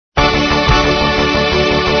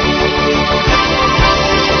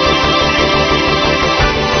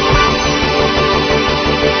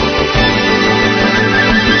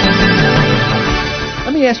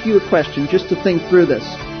ask you a question just to think through this.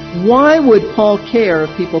 Why would Paul care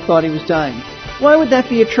if people thought he was dying? Why would that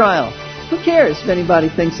be a trial? Who cares if anybody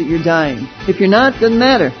thinks that you're dying? If you're not, it doesn't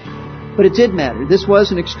matter. But it did matter. This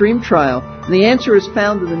was an extreme trial. And the answer is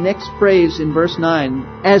found in the next phrase in verse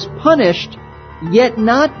 9. As punished, yet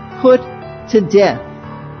not put to death.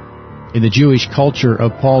 In the Jewish culture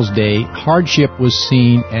of Paul's day, hardship was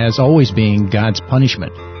seen as always being God's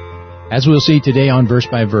punishment. As we'll see today on Verse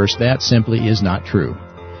by Verse, that simply is not true.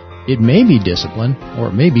 It may be discipline, or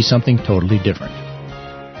it may be something totally different.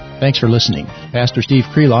 Thanks for listening. Pastor Steve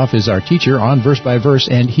Kreloff is our teacher on Verse by Verse,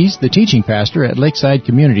 and he's the teaching pastor at Lakeside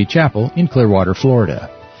Community Chapel in Clearwater,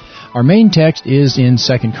 Florida. Our main text is in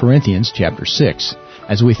 2 Corinthians chapter 6,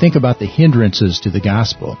 as we think about the hindrances to the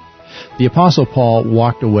gospel. The Apostle Paul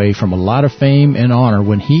walked away from a lot of fame and honor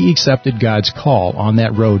when he accepted God's call on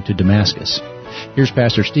that road to Damascus. Here's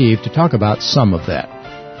Pastor Steve to talk about some of that.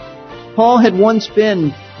 Paul had once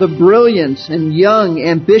been the brilliant and young,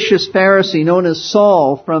 ambitious Pharisee known as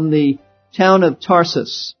Saul from the town of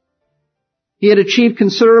Tarsus. He had achieved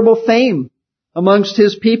considerable fame amongst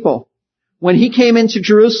his people. When he came into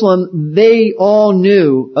Jerusalem, they all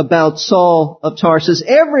knew about Saul of Tarsus.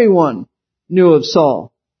 Everyone knew of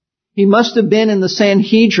Saul. He must have been in the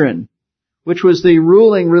Sanhedrin, which was the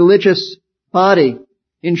ruling religious body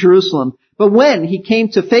in Jerusalem. But when he came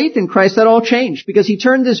to faith in Christ, that all changed because he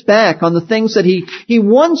turned his back on the things that he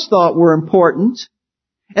once thought were important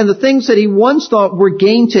and the things that he once thought were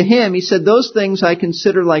gain to him. He said, those things I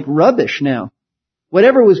consider like rubbish now.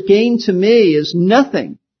 Whatever was gain to me is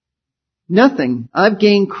nothing. Nothing. I've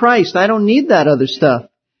gained Christ. I don't need that other stuff.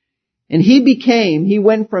 And he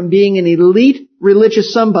went from being an elite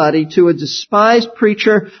religious somebody to a despised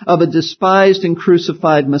preacher of a despised and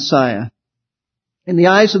crucified Messiah. In the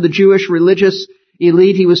eyes of the Jewish religious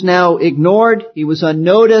elite, he was now ignored. He was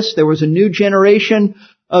unnoticed. There was a new generation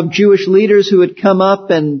of Jewish leaders who had come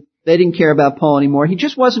up and they didn't care about Paul anymore. He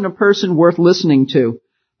just wasn't a person worth listening to.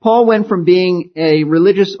 Paul went from being a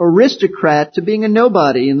religious aristocrat to being a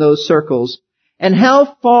nobody in those circles. And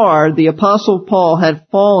how far the Apostle Paul had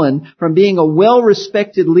fallen from being a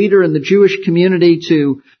well-respected leader in the Jewish community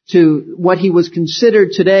to what he was considered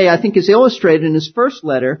today, I think is illustrated in his first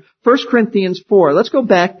letter, 1 Corinthians 4. Let's go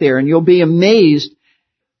back there and you'll be amazed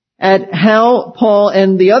at how Paul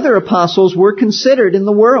and the other apostles were considered in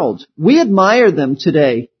the world. We admire them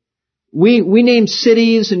today. We name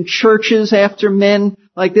cities and churches after men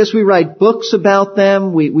like this. We write books about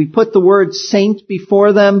them. We put the word saint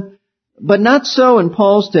before them. But not so in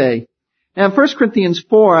Paul's day. Now in 1 Corinthians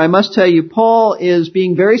 4, I must tell you, Paul is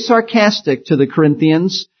being very sarcastic to the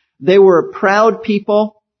Corinthians. They were a proud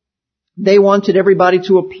people. They wanted everybody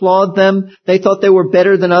to applaud them. They thought they were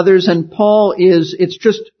better than others. And Paul it's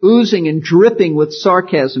just oozing and dripping with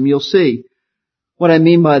sarcasm. You'll see what I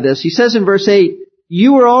mean by this. He says in verse 8,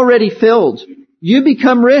 you are already filled. You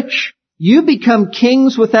become rich. You become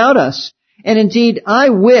kings without us. And indeed,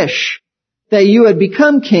 I wish that you had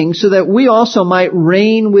become kings so that we also might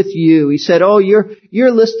reign with you. He said,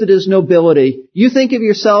 you're listed as nobility. You think of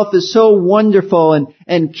yourself as so wonderful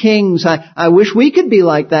and kings. I wish we could be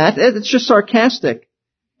like that. It's just sarcastic.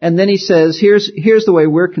 And then he says, here's the way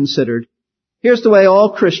we're considered. Here's the way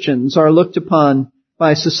all Christians are looked upon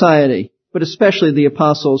by society, but especially the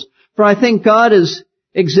apostles. For I think God has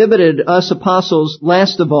exhibited us apostles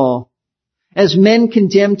last of all as men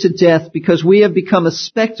condemned to death because we have become a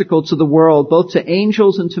spectacle to the world, both to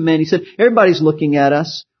angels and to men. He said, everybody's looking at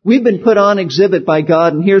us. We've been put on exhibit by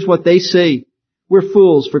God, and here's what they see. We're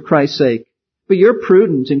fools for Christ's sake. But you're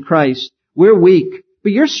prudent in Christ. We're weak,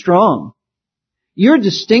 but you're strong. You're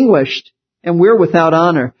distinguished, and we're without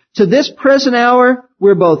honor. To this present hour,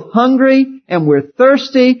 we're both hungry, and we're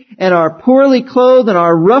thirsty, and are poorly clothed, and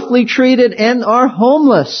are roughly treated, and are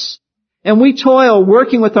homeless. And we toil,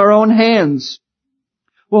 working with our own hands.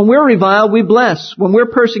 When we're reviled, we bless. When we're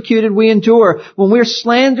persecuted, we endure. When we're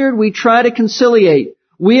slandered, we try to conciliate.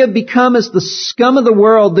 We have become as the scum of the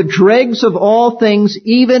world, the dregs of all things,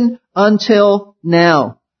 even until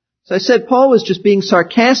now. So I said Paul was just being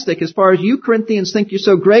sarcastic as far as you Corinthians think you're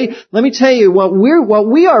so great. Let me tell you what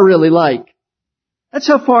we are really like. That's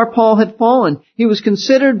how far Paul had fallen. He was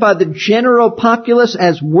considered by the general populace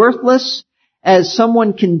as worthless, as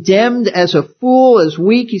someone condemned, as a fool, as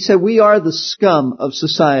weak. He said, we are the scum of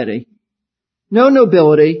society. No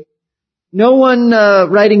nobility. No one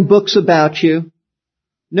writing books about you.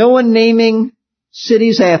 No one naming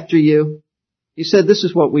cities after you. He said, this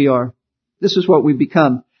is what we are. This is what we've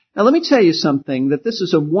become. Now let me tell you something, that this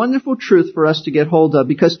is a wonderful truth for us to get hold of,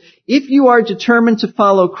 because if you are determined to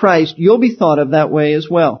follow Christ, you'll be thought of that way as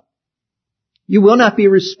well. You will not be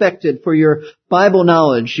respected for your Bible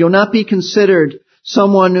knowledge. You'll not be considered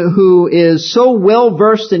someone who is so well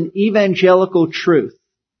versed in evangelical truth.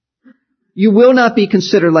 You will not be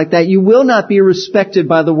considered like that. You will not be respected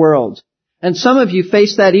by the world. And some of you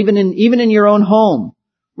face that even in your own home,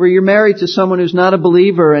 where you're married to someone who's not a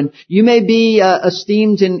believer, and you may be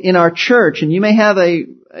esteemed in our church, and you may have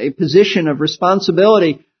a position of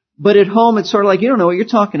responsibility, but at home it's sort of like you don't know what you're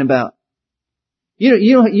talking about.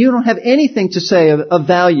 You don't have anything to say of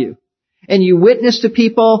value. And you witness to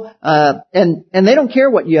people, and they don't care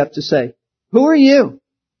what you have to say. Who are you?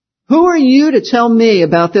 Who are you to tell me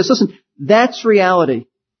about this? Listen, that's reality.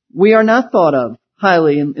 We are not thought of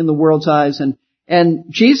highly in the world's eyes. And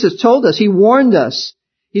Jesus told us, He warned us.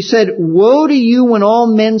 He said, woe to you when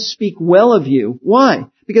all men speak well of you. Why?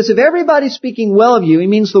 Because if everybody's speaking well of you, He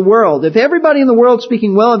means the world. If everybody in the world is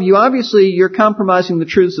speaking well of you, obviously you're compromising the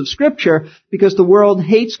truths of Scripture, because the world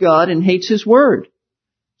hates God and hates His Word.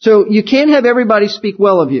 So you can't have everybody speak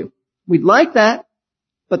well of you. We'd like that,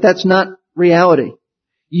 but that's not reality.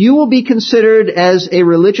 You will be considered as a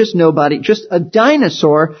religious nobody, just a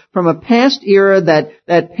dinosaur from a past era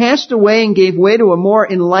that passed away and gave way to a more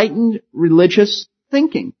enlightened religious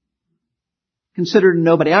thinking. Considered a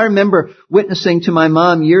nobody. I remember witnessing to my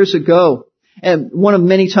mom years ago, and one of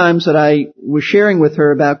many times that I was sharing with her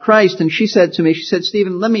about Christ, and she said to me,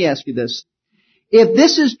 Stephen, let me ask you this. If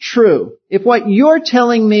this is true, if what you're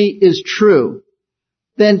telling me is true,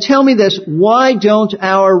 then tell me this, why don't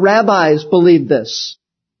our rabbis believe this?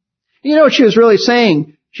 You know what she was really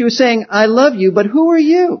saying? She was saying, I love you, but who are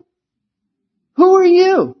you? Who are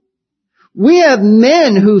you? We have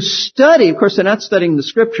men who study, of course they're not studying the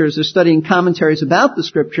Scriptures, they're studying commentaries about the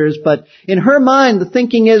Scriptures, but in her mind the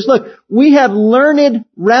thinking is, look, we have learned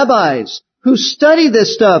rabbis who study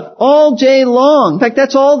this stuff all day long. In fact,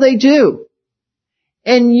 that's all they do.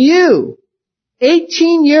 And you,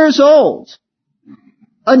 18 years old,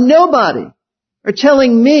 a nobody, are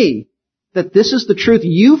telling me that this is the truth.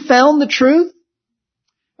 You found the truth?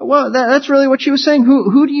 Well, that's really what she was saying.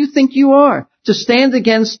 Who do you think you are to stand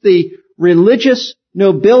against the religious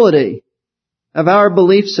nobility of our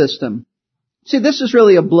belief system? See, this is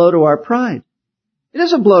really a blow to our pride. It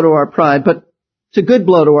is a blow to our pride, but it's a good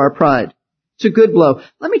blow to our pride. It's a good blow.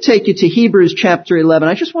 Let me take you to Hebrews chapter 11.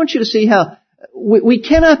 I just want you to see how we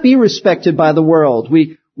cannot be respected by the world.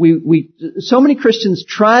 So many Christians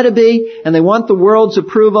try to be, and they want the world's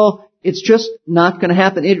approval. It's just not going to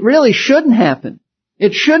happen. It really shouldn't happen.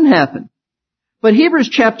 It shouldn't happen. But Hebrews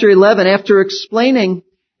chapter 11, after explaining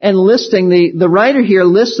and listing, the writer here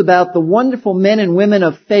lists about the wonderful men and women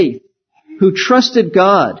of faith who trusted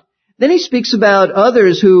God. Then he speaks about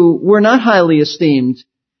others who were not highly esteemed.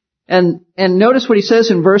 And notice what he says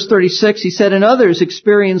in verse 36. He said, and others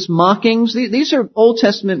experienced mockings. These are Old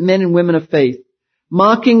Testament men and women of faith.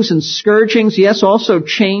 Mockings and scourgings, yes, also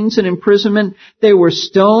chains and imprisonment. They were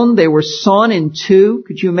stoned, they were sawn in two.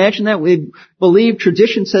 Could you imagine that? We believe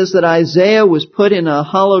tradition says that Isaiah was put in a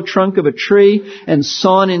hollow trunk of a tree and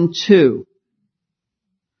sawn in two.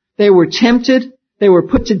 They were tempted, they were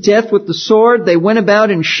put to death with the sword, they went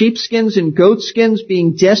about in sheepskins and goatskins,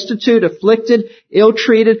 being destitute, afflicted,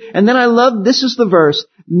 ill-treated. And then I love, this is the verse,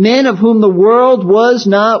 men of whom the world was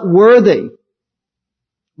not worthy.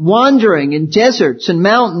 Wandering in deserts and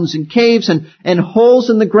mountains and caves and holes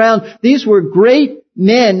in the ground. These were great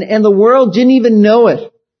men, and the world didn't even know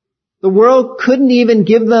it. The world couldn't even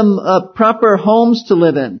give them proper homes to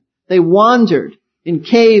live in. They wandered in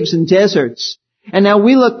caves and deserts. And now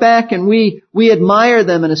we look back and we admire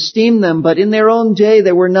them and esteem them, but in their own day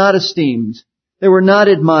they were not esteemed. They were not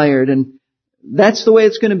admired, and that's the way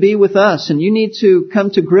it's going to be with us. And you need to come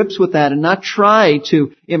to grips with that and not try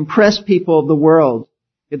to impress people of the world.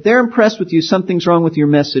 If they're impressed with you, something's wrong with your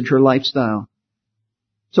message or lifestyle.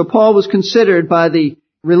 So Paul was considered by the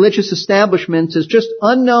religious establishment as just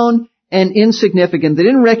unknown and insignificant. They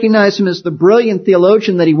didn't recognize him as the brilliant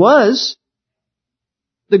theologian that he was,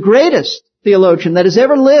 the greatest theologian that has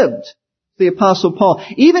ever lived, the Apostle Paul.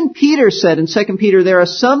 Even Peter said in 2 Peter, there are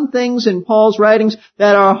some things in Paul's writings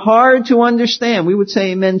that are hard to understand. We would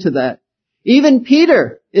say amen to that. Even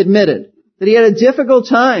Peter admitted that he had a difficult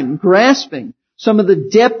time grasping some of the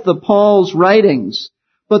depth of Paul's writings.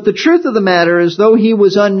 But the truth of the matter is, though he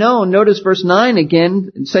was unknown, notice verse 9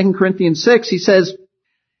 again in 2 Corinthians 6, he says,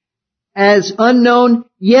 as unknown,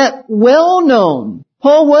 yet well known.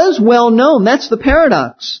 Paul was well known. That's the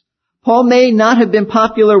paradox. Paul may not have been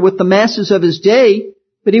popular with the masses of his day,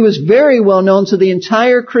 but he was very well known to the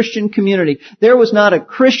entire Christian community. There was not a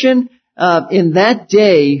Christian in that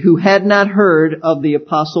day who had not heard of the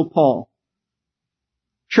Apostle Paul.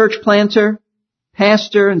 Church planter,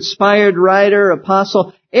 pastor, inspired writer,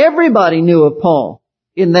 apostle. Everybody knew of Paul.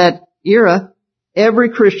 In that era, every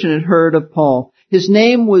Christian had heard of Paul. His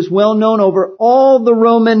name was well known over all the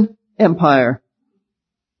Roman Empire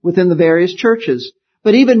within the various churches.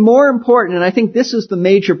 But even more important, and I think this is the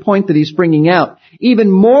major point that he's bringing out,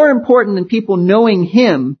 even more important than people knowing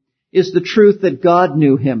him is the truth that God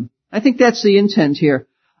knew him. I think that's the intent here.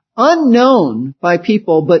 Unknown by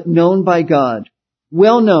people, but known by God.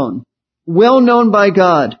 Well known by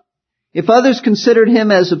God. If others considered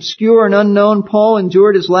him as obscure and unknown, Paul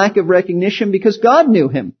endured his lack of recognition because God knew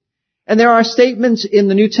him. And there are statements in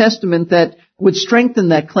the New Testament that would strengthen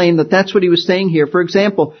that claim that that's what he was saying here. For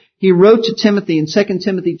example, he wrote to Timothy in 2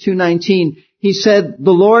 Timothy 2:19, he said,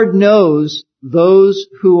 the Lord knows those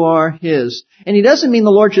who are his. And he doesn't mean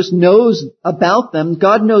the Lord just knows about them.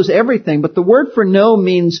 God knows everything. But the word for know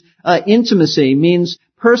means intimacy, means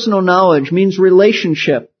personal knowledge, means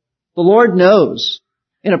relationship. The Lord knows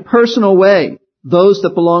in a personal way those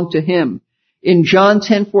that belong to him. In John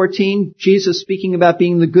 10:14, Jesus, speaking about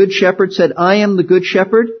being the good shepherd, said, I am the good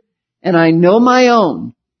shepherd, and I know my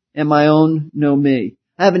own, and my own know me.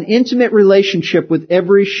 I have an intimate relationship with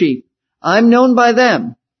every sheep. I'm known by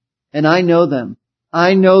them, and I know them.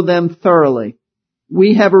 I know them thoroughly.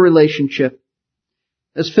 We have a relationship.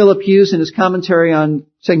 As Philip Hughes in his commentary on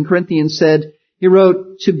 2 Corinthians said, he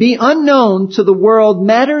wrote, to be unknown to the world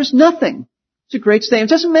matters nothing. It's a great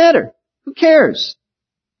statement. It doesn't matter. Who cares?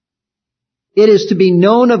 It is to be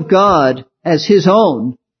known of God as his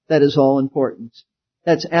own that is all important.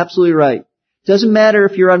 That's absolutely right. Doesn't matter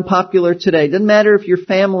if you're unpopular today. Doesn't matter if your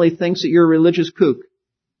family thinks that you're a religious kook.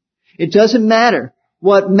 It doesn't matter.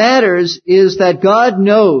 What matters is that God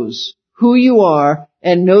knows who you are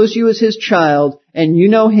and knows you as his child, and you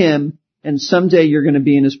know him, and someday you're going to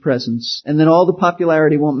be in his presence. And then all the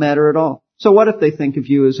popularity won't matter at all. So what if they think of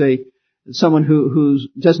you as someone who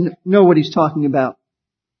doesn't know what he's talking about?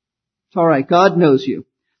 It's all right. God knows you.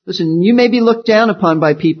 Listen, you may be looked down upon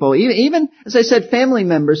by people, even, as I said, family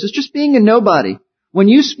members, as just being a nobody. When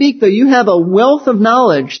you speak, though, you have a wealth of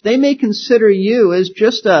knowledge. They may consider you as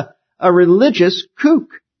just a religious kook.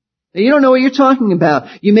 You don't know what you're talking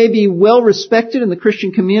about. You may be well respected in the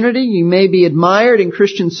Christian community. You may be admired in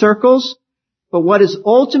Christian circles. But what is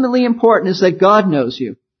ultimately important is that God knows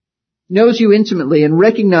you intimately, and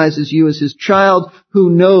recognizes you as his child who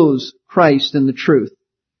knows Christ and the truth.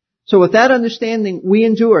 So with that understanding, we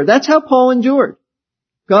endure. That's how Paul endured.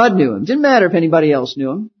 God knew him. Didn't matter if anybody else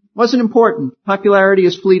knew him. Wasn't important. Popularity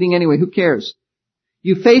is fleeting anyway. Who cares?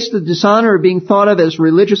 You face the dishonor of being thought of as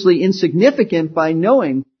religiously insignificant by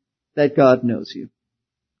knowing that God knows you.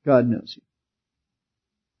 God knows you.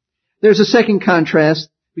 There's a second contrast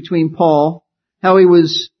between Paul, how he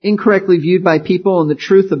was incorrectly viewed by people and the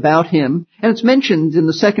truth about him. And it's mentioned in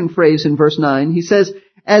the second phrase in verse 9. He says,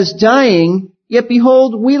 as dying, yet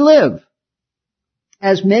behold, we live.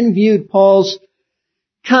 As men viewed Paul's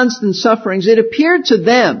constant sufferings, it appeared to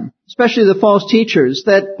them, especially the false teachers,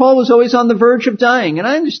 that Paul was always on the verge of dying. And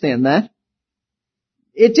I understand that.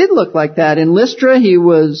 It did look like that. In Lystra, he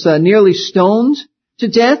was nearly stoned to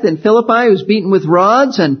death. In Philippi, he was beaten with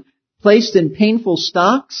rods and placed in painful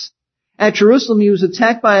stocks. At Jerusalem, he was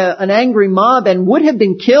attacked by an angry mob and would have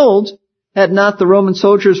been killed had not the Roman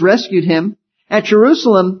soldiers rescued him. At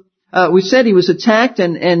Jerusalem, we said he was attacked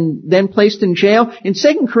and then placed in jail. In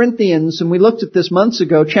 2 Corinthians, and we looked at this months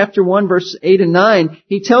ago, chapter 1, verse 8 and 9,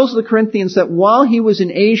 he tells the Corinthians that while he was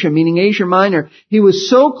in Asia, meaning Asia Minor, he was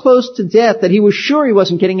so close to death that he was sure he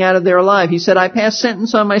wasn't getting out of there alive. He said, I passed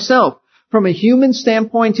sentence on myself. From a human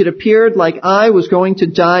standpoint, it appeared like I was going to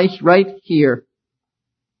die right here.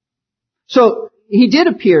 So he did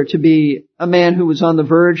appear to be a man who was on the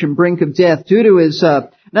verge and brink of death due to his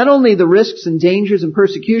not only the risks and dangers and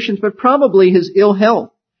persecutions, but probably his ill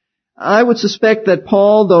health. I would suspect that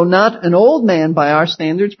Paul, though not an old man by our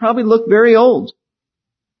standards, probably looked very old.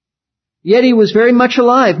 Yet he was very much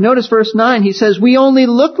alive. Notice verse 9. He says, we only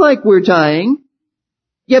look like we're dying,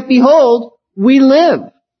 yet behold, we live.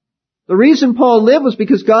 The reason Paul lived was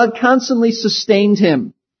because God constantly sustained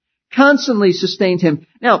him. Constantly sustained him.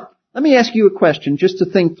 Now, let me ask you a question just to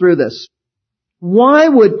think through this. Why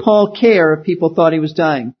would Paul care if people thought he was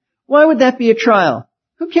dying? Why would that be a trial?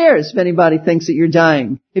 Who cares if anybody thinks that you're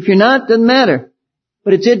dying? If you're not, doesn't matter.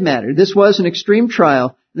 But it did matter. This was an extreme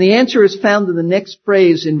trial. And the answer is found in the next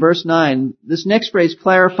phrase in verse 9. This next phrase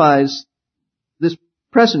clarifies this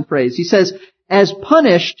present phrase. He says, as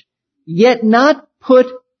punished, yet not put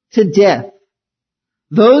to death.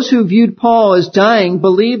 Those who viewed Paul as dying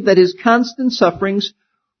believed that his constant sufferings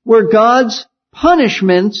were God's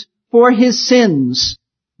punishment for his sins.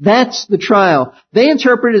 That's the trial. They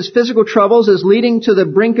interpret his physical troubles as leading to the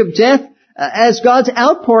brink of death, as God's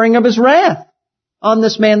outpouring of his wrath on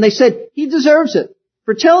this man. They said, he deserves it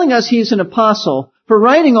for telling us he's an apostle, for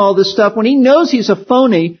writing all this stuff when he knows he's a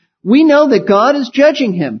phony. We know that God is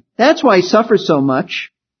judging him. That's why he suffers so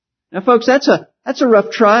much. Now folks, that's a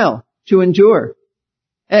rough trial to endure.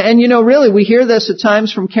 And really, we hear this at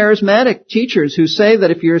times from charismatic teachers who say that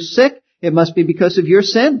if you're sick, it must be because of your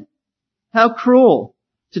sin. How cruel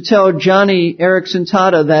to tell Johnny Erickson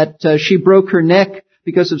Tada that she broke her neck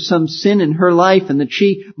because of some sin in her life and that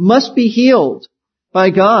she must be healed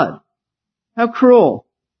by God. How cruel.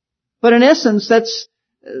 But in essence,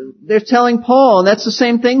 they're telling Paul, and that's the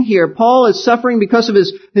same thing here. Paul is suffering because of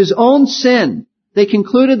his own sin. They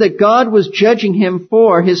concluded that God was judging him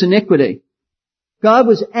for his iniquity. God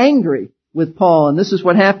was angry with Paul, and this is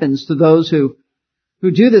what happens to those who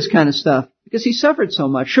do this kind of stuff, because he suffered so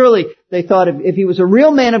much. Surely, they thought if he was a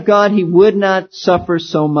real man of God, he would not suffer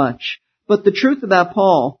so much. But the truth about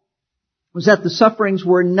Paul was that the sufferings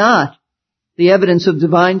were not the evidence of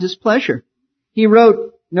divine displeasure. He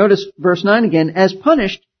wrote, notice verse 9 again, as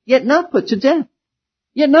punished, yet not put to death.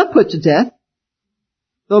 Yet not put to death.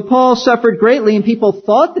 Though Paul suffered greatly and people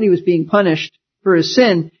thought that he was being punished for his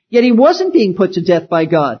sin, yet he wasn't being put to death by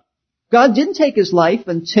God. God didn't take his life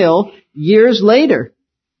until years later.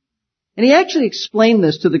 And he actually explained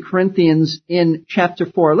this to the Corinthians in chapter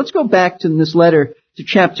 4. Let's go back to this letter to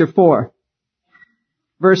chapter 4.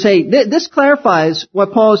 Verse 8. This clarifies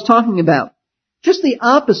what Paul is talking about. Just the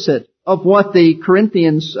opposite of what the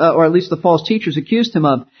Corinthians, or at least the false teachers, accused him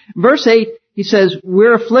of. Verse 8, he says,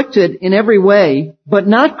 we're afflicted in every way, but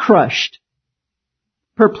not crushed.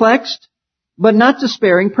 Perplexed, but not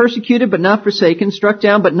despairing. Persecuted, but not forsaken. Struck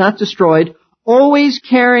down, but not destroyed. Always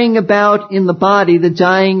carrying about in the body the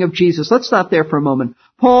dying of Jesus. Let's stop there for a moment.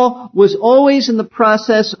 Paul was always in the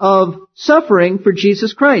process of suffering for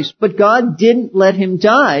Jesus Christ, but God didn't let him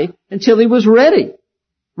die until he was ready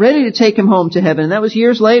to take him home to heaven. And that was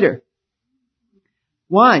years later.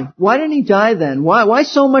 Why? Why didn't he die then? Why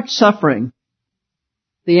so much suffering?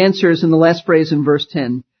 The answer is in the last phrase in verse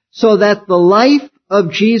 10. So that the life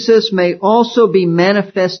of Jesus may also be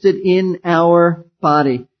manifested in our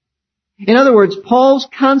body. In other words, Paul's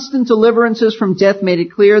constant deliverances from death made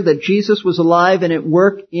it clear that Jesus was alive and at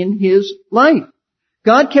work in his life.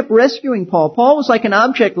 God kept rescuing Paul. Paul was like an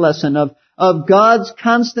object lesson of God's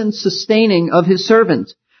constant sustaining of his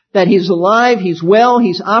servant. That he's alive, he's well,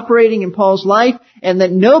 he's operating in Paul's life, and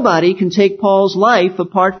that nobody can take Paul's life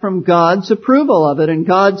apart from God's approval of it and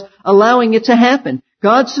God's allowing it to happen.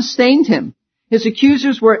 God sustained him. His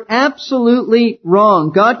accusers were absolutely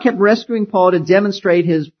wrong. God kept rescuing Paul to demonstrate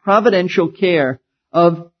his providential care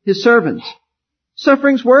of his servants.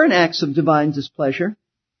 Sufferings weren't acts of divine displeasure.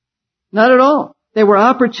 Not at all. They were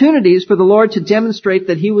opportunities for the Lord to demonstrate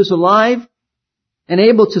that he was alive and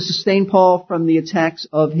able to sustain Paul from the attacks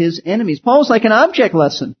of his enemies. Paul's like an object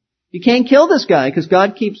lesson. You can't kill this guy because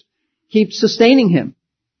God keeps sustaining him.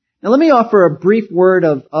 Now let me offer a brief word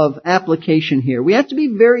of application here. We have to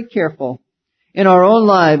be very careful in our own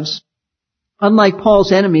lives, unlike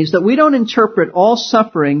Paul's enemies, that we don't interpret all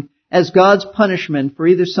suffering as God's punishment for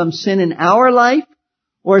either some sin in our life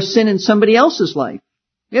or sin in somebody else's life.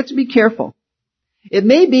 We have to be careful. It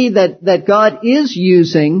may be that God is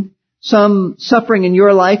using some suffering in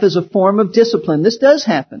your life as a form of discipline. This does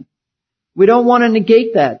happen. We don't want to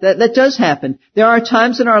negate that. That does happen. There are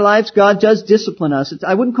times in our lives God does discipline us.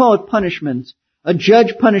 I wouldn't call it punishment. A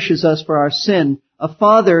judge punishes us for our sin. A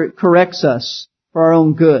father corrects us for our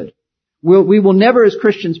own good. We will never as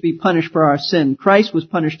Christians be punished for our sin. Christ was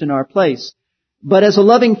punished in our place. But as a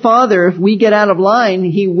loving father, if we get out of line,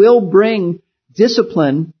 he will bring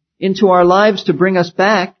discipline into our lives to bring us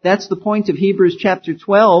back. That's the point of Hebrews chapter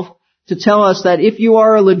 12, to tell us that if you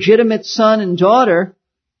are a legitimate son and daughter,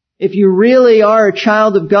 if you really are a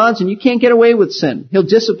child of God's and you can't get away with sin, he'll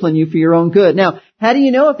discipline you for your own good. Now, how do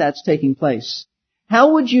you know if that's taking place?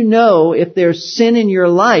 How would you know if there's sin in your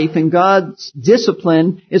life and God's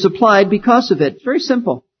discipline is applied because of it? It's very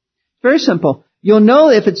simple. Very simple. You'll know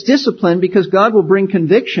if it's discipline because God will bring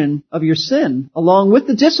conviction of your sin along with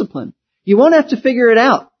the discipline. You won't have to figure it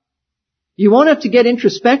out. You won't have to get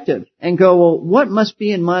introspective and go, well, what must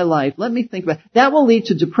be in my life? Let me think about it. That will lead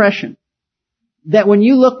to depression. That when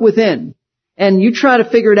you look within and you try to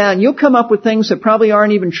figure it out, and you'll come up with things that probably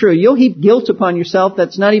aren't even true. You'll heap guilt upon yourself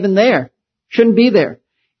that's not even there. Shouldn't be there.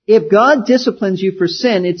 If God disciplines you for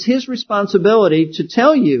sin, it's his responsibility to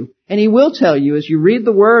tell you, and he will tell you as you read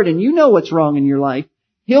the word and you know what's wrong in your life.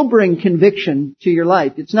 He'll bring conviction to your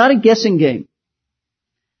life. It's not a guessing game.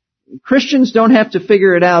 Christians don't have to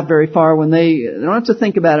figure it out very far when they don't have to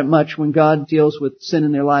think about it much when God deals with sin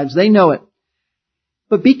in their lives. They know it.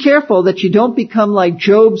 But be careful that you don't become like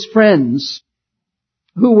Job's friends,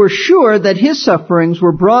 who were sure that his sufferings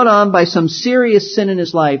were brought on by some serious sin in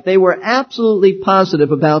his life. They were absolutely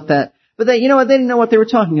positive about that. But they didn't know what they were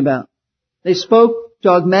talking about. They spoke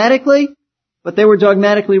dogmatically, but they were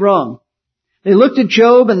dogmatically wrong. They looked at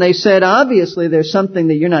Job and they said, obviously there's something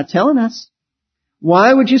that you're not telling us.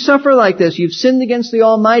 Why would you suffer like this? You've sinned against the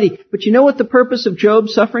Almighty. But you know what the purpose of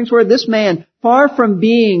Job's sufferings were? This man, far from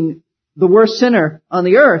being the worst sinner on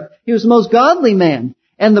the earth, he was the most godly man.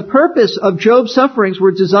 And the purpose of Job's sufferings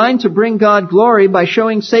were designed to bring God glory by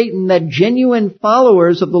showing Satan that genuine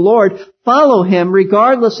followers of the Lord follow him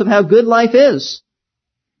regardless of how good life is.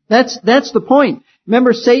 That's the point.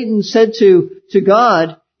 Remember, Satan said to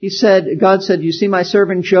God, God said, you see my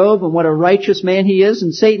servant Job and what a righteous man he is?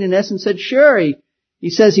 And Satan in essence said, sure, he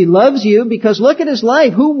says he loves you because look at his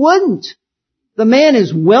life. Who wouldn't? The man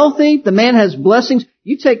is wealthy. The man has blessings.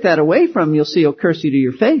 You take that away from him, you'll see he'll curse you to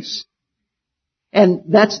your face. And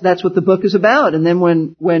that's what the book is about. And then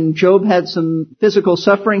when Job had some physical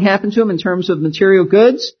suffering happen to him in terms of material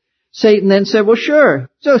goods, Satan then said, well, sure,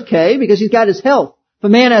 it's okay because he's got his health. If a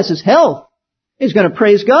man has his health, he's going to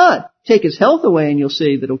praise God. Take his health away and you'll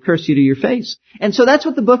see that he'll curse you to your face. And so that's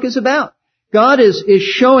what the book is about. God is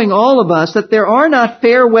showing all of us that there are not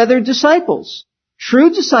fair-weather disciples. True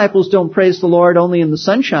disciples don't praise the Lord only in the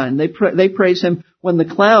sunshine. They praise him when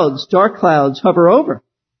the dark clouds hover over.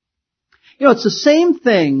 It's the same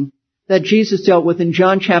thing that Jesus dealt with in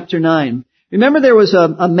John chapter 9. Remember there was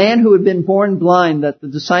a man who had been born blind that the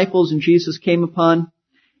disciples and Jesus came upon?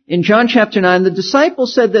 In John chapter 9, the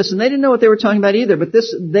disciples said this, and they didn't know what they were talking about either, but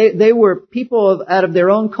they were people out of their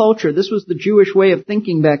own culture. This was the Jewish way of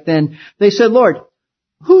thinking back then. They said, Lord,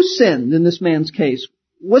 who sinned in this man's case?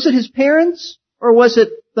 Was it his parents or was it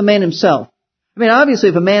the man himself? I mean, obviously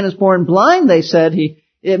if a man is born blind, they said,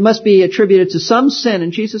 it must be attributed to some sin.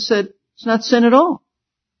 And Jesus said, it's not sin at all.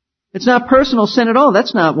 It's not personal sin at all.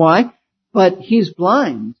 That's not why. But he's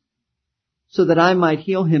blind so that I might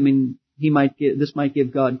heal him and this might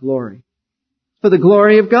give God glory. For the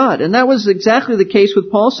glory of God. And that was exactly the case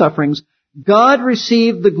with Paul's sufferings. God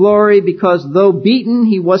received the glory because though beaten,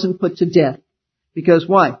 he wasn't put to death. Because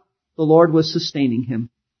why? The Lord was sustaining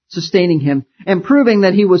him and proving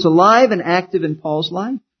that he was alive and active in Paul's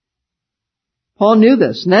life. Paul knew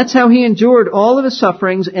this, and that's how he endured all of his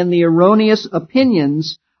sufferings and the erroneous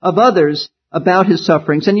opinions of others about his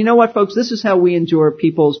sufferings. And you know what, folks? This is how we endure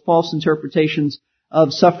people's false interpretations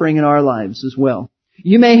of suffering in our lives as well.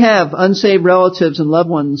 You may have unsaved relatives and loved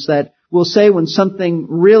ones that will say when something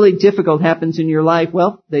really difficult happens in your life,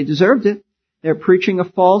 well, they deserved it. They're preaching a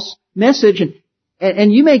false message,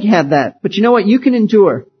 and you may have that. But you know what? You can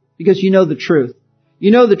endure because you know the truth.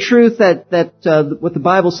 You know the truth that what the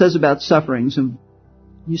Bible says about sufferings, and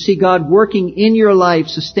you see God working in your life,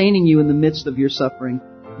 sustaining you in the midst of your suffering.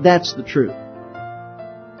 That's the truth.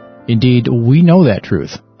 Indeed, we know that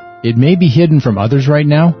truth. It may be hidden from others right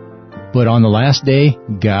now, but on the last day,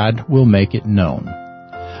 God will make it known.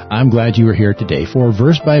 I'm glad you were here today for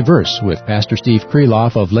Verse by Verse with Pastor Steve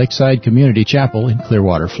Kreloff of Lakeside Community Chapel in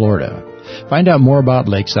Clearwater, Florida. Find out more about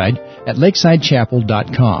Lakeside at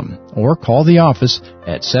lakesidechapel.com or call the office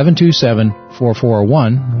at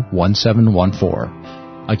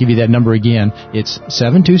 727-441-1714. I'll give you that number again. It's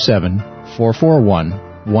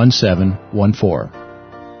 727-441-1714.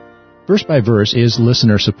 Verse by Verse is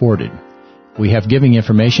listener supported. We have giving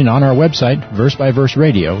information on our website,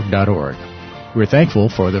 versebyverseradio.org. We're thankful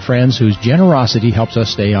for the friends whose generosity helps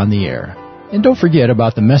us stay on the air. And don't forget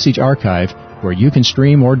about the message archive where you can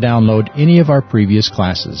stream or download any of our previous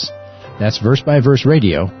classes. That's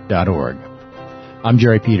versebyverseradio.org. I'm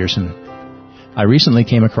Jerry Peterson. I recently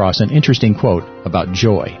came across an interesting quote about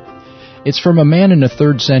joy. It's from a man in the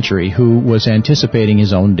 3rd century who was anticipating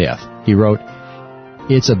his own death. He wrote,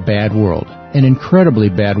 "It's a bad world, an incredibly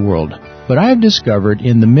bad world, but I have discovered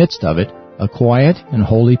in the midst of it a quiet and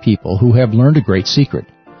holy people who have learned a great secret.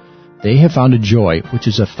 They have found a joy which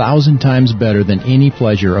is 1,000 times better than any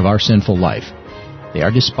pleasure of our sinful life. They are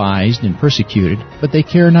despised and persecuted, but they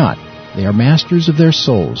care not. They are masters of their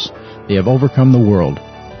souls. They have overcome the world.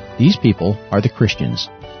 These people are the Christians,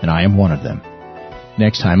 and I am one of them."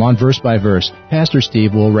 Next time on Verse by Verse, Pastor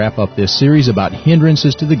Steve will wrap up this series about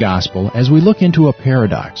hindrances to the gospel as we look into a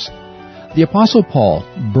paradox. The Apostle Paul,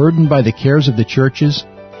 burdened by the cares of the churches,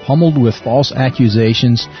 pummeled with false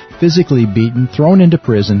accusations, physically beaten, thrown into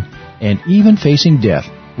prison, and even facing death,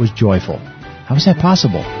 was joyful. How is that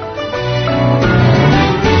possible?